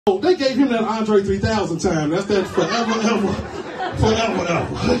They gave him that Andre 3000 time. That's that forever, ever.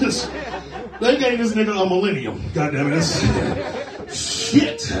 They gave this nigga a millennium. God damn it. That's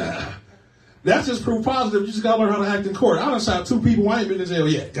shit. That's just proof positive. You just gotta learn how to act in court. I done shot 2 people. I ain't been to jail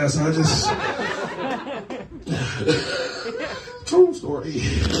yet. That's I just. True story.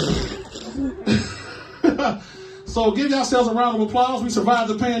 So give yourselves a round of applause. We survived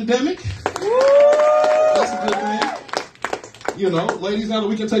the pandemic. That's a good thing. You know, ladies, now that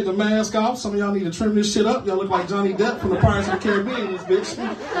we can take the mask off, some of y'all need to trim this shit up. Y'all look like Johnny Depp from the Pirates of the Caribbean, this bitch.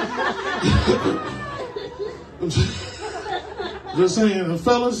 Just saying,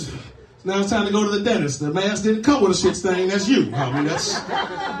 fellas, now it's time to go to the dentist. The mask didn't come with a shit stain. That's you, homie.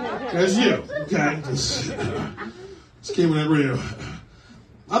 That's you. Okay, just keeping it real.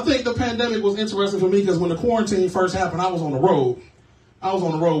 I think the pandemic was interesting for me because when the quarantine first happened, I was on the road. I was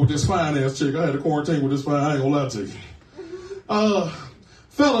on the road with this fine ass chick. I had to quarantine with this fine. I ain't gonna lie to you.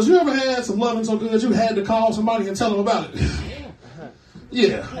 Fellas, you ever had some loving so good you had to call somebody and tell them about it?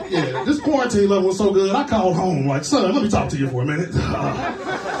 Yeah. This quarantine loving was so good, I called home like, son, let me talk to you for a minute.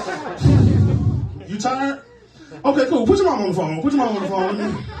 You tired? Okay, cool. Put your mom on the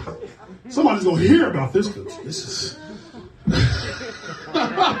phone. Somebody's gonna hear about this because this is.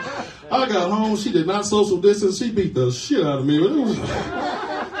 I got home. She did not social distance. She beat the shit out of me. It was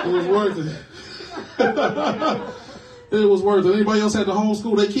worth it. It was worth it. Anybody else had to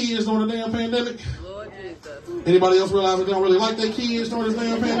homeschool their kids during the damn pandemic? Lord Jesus. Anybody else realize they don't really like their kids during this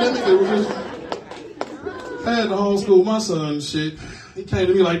damn pandemic? It was just, I had to homeschool my son and shit. He came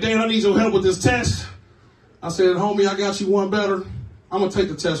to me like, Dad, I need your help with this test. I said, homie, I got you one better. I'm going to take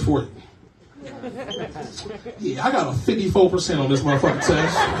the test for you. Yeah, I got a 54% on this motherfucking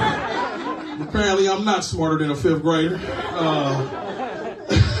test. Apparently, I'm not smarter than a 5th grader.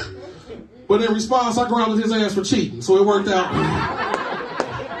 But in response, I grounded his ass for cheating. So it worked out.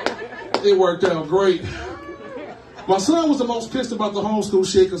 It worked out great. My son was the most pissed about the homeschool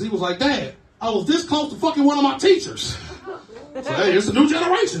shit because he was like, Dad, I was this close to fucking one of my teachers. So, hey, it's a new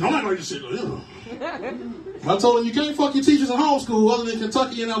generation. I'm not like this shit. You know. I told him you can't fuck your teachers in homeschool other than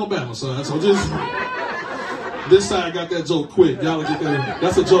Kentucky and Alabama, son. So just this side got that joke quick. Y'all get that.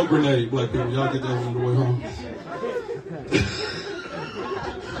 That's a joke grenade, black people. Y'all get that on the way home.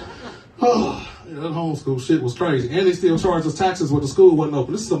 Oh, yeah, that homeschool shit was crazy. And they still charged us taxes when the school wasn't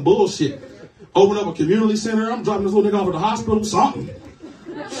open. This is some bullshit. Open up a community center. I'm dropping this little nigga off at the hospital. Something.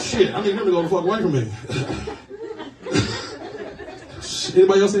 Shit, I need him to go the fuck away from me.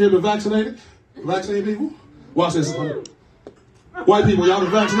 Anybody else in here been vaccinated? Vaccinated people? Watch this. White people, y'all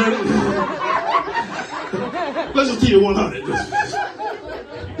been vaccinated? Let's just keep it 100.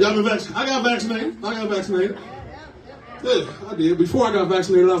 Y'all been vaccinated? I got vaccinated. Yeah, I did. Before I got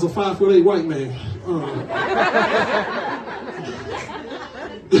vaccinated, I was a 5'8" white man.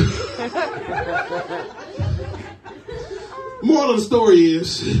 Moral of the story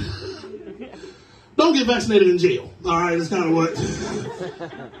is, don't get vaccinated in jail. All right, that's kind of what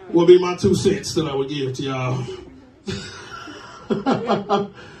will be my 2 cents that I would give to y'all.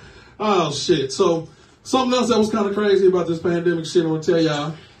 Oh shit! So something else that was kind of crazy about this pandemic shit, I'm gonna tell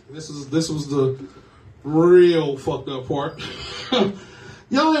y'all. This was the real fucked up part.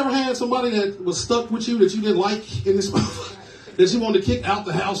 Y'all ever had somebody that was stuck with you that you didn't like in this that you wanted to kick out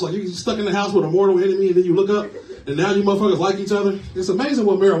the house? Like you stuck in the house with a mortal enemy, and then you look up and now you motherfuckers like each other? It's amazing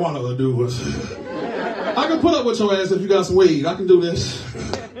what marijuana will do. I can put up with your ass if you got some weed. I can do this.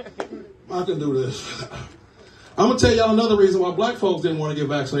 I'm gonna tell y'all another reason why black folks didn't want to get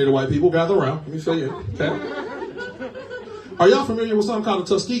vaccinated. White people, gather around. Let me show you. Okay. Are y'all familiar with something called the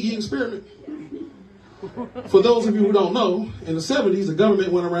Tuskegee experiment? For those of you who don't know, in the 70s, the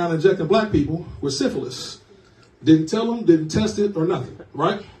government went around injecting black people with syphilis. Didn't tell them, didn't test it, or nothing,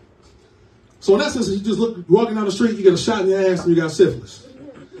 right? So in essence, you just look, walking down the street, you get a shot in your ass and you got syphilis.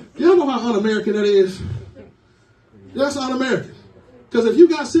 You don't know how un-American that is? That's un-American. Because if you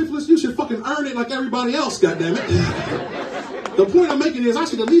got syphilis, you should fucking earn it like everybody else, goddammit. The point I'm making is I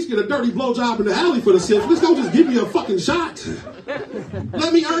should at least get a dirty blowjob in the alley for the syphilis. Don't just give me a fucking shot.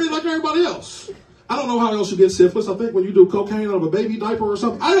 Let me earn it like everybody else. I don't know how else you get syphilis. I think when you do cocaine out of a baby diaper or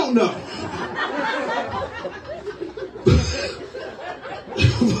something. I don't know.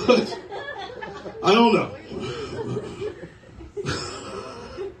 But I don't know.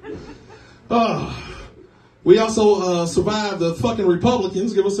 We also survived the fucking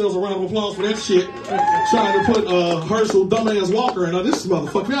Republicans. Give ourselves a round of applause for that shit. Trying to put Herschel dumbass Walker in. This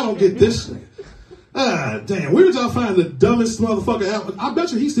motherfucker, y'all don't get this. Damn, where did y'all find the dumbest motherfucker out? I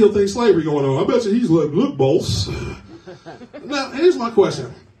bet you he still thinks slavery going on. I bet you he's like, look, boss. Now, here's my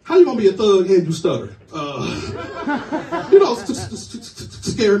question. How you gonna be a thug and you stutter? You know,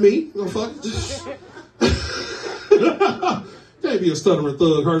 scare me. You know, fuck. Can't be a stuttering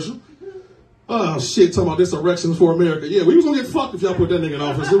thug, Herschel. Oh shit, talking about this erections for America. Yeah, we was gonna get fucked if y'all put that nigga in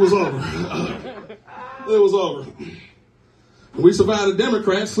office. It was over. It was over. We survived the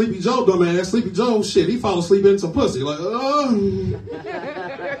Democrats. Sleepy Joe, dumbass. Sleepy Joe, shit, he fall asleep in some pussy. Like, I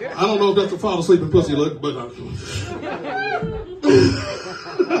don't know if that's a fall asleep in pussy look, but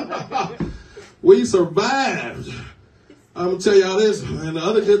we survived. I'm gonna tell y'all this, and the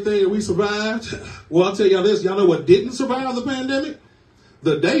other good thing that we survived, well, I'll tell y'all this, y'all know what didn't survive the pandemic?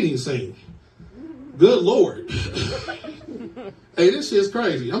 The dating scene. Good Lord. Hey, this shit's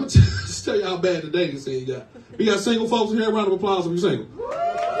crazy. I'm gonna just tell you how bad the dating scene got. We got single folks in here. Round of applause if you're single.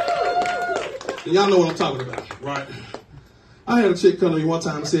 And y'all know what I'm talking about, right? I had a chick come to me one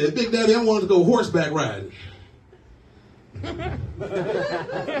time and said, Big Daddy, I wanted to go horseback riding.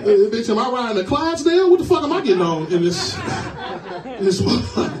 Bitch, am I riding a Clydesdale? What the fuck am I getting on in this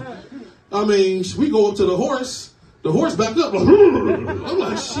I mean, we go up to the horse back up. I'm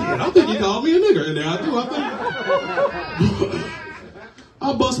like, shit, I think he called me a nigger. And there I do, I think.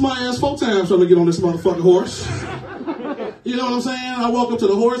 I bust my ass 4 times trying to get on this motherfucking horse. You know what I'm saying? I walk up to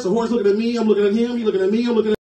the horse looking at me, I'm looking at him, he looking at me, I'm looking at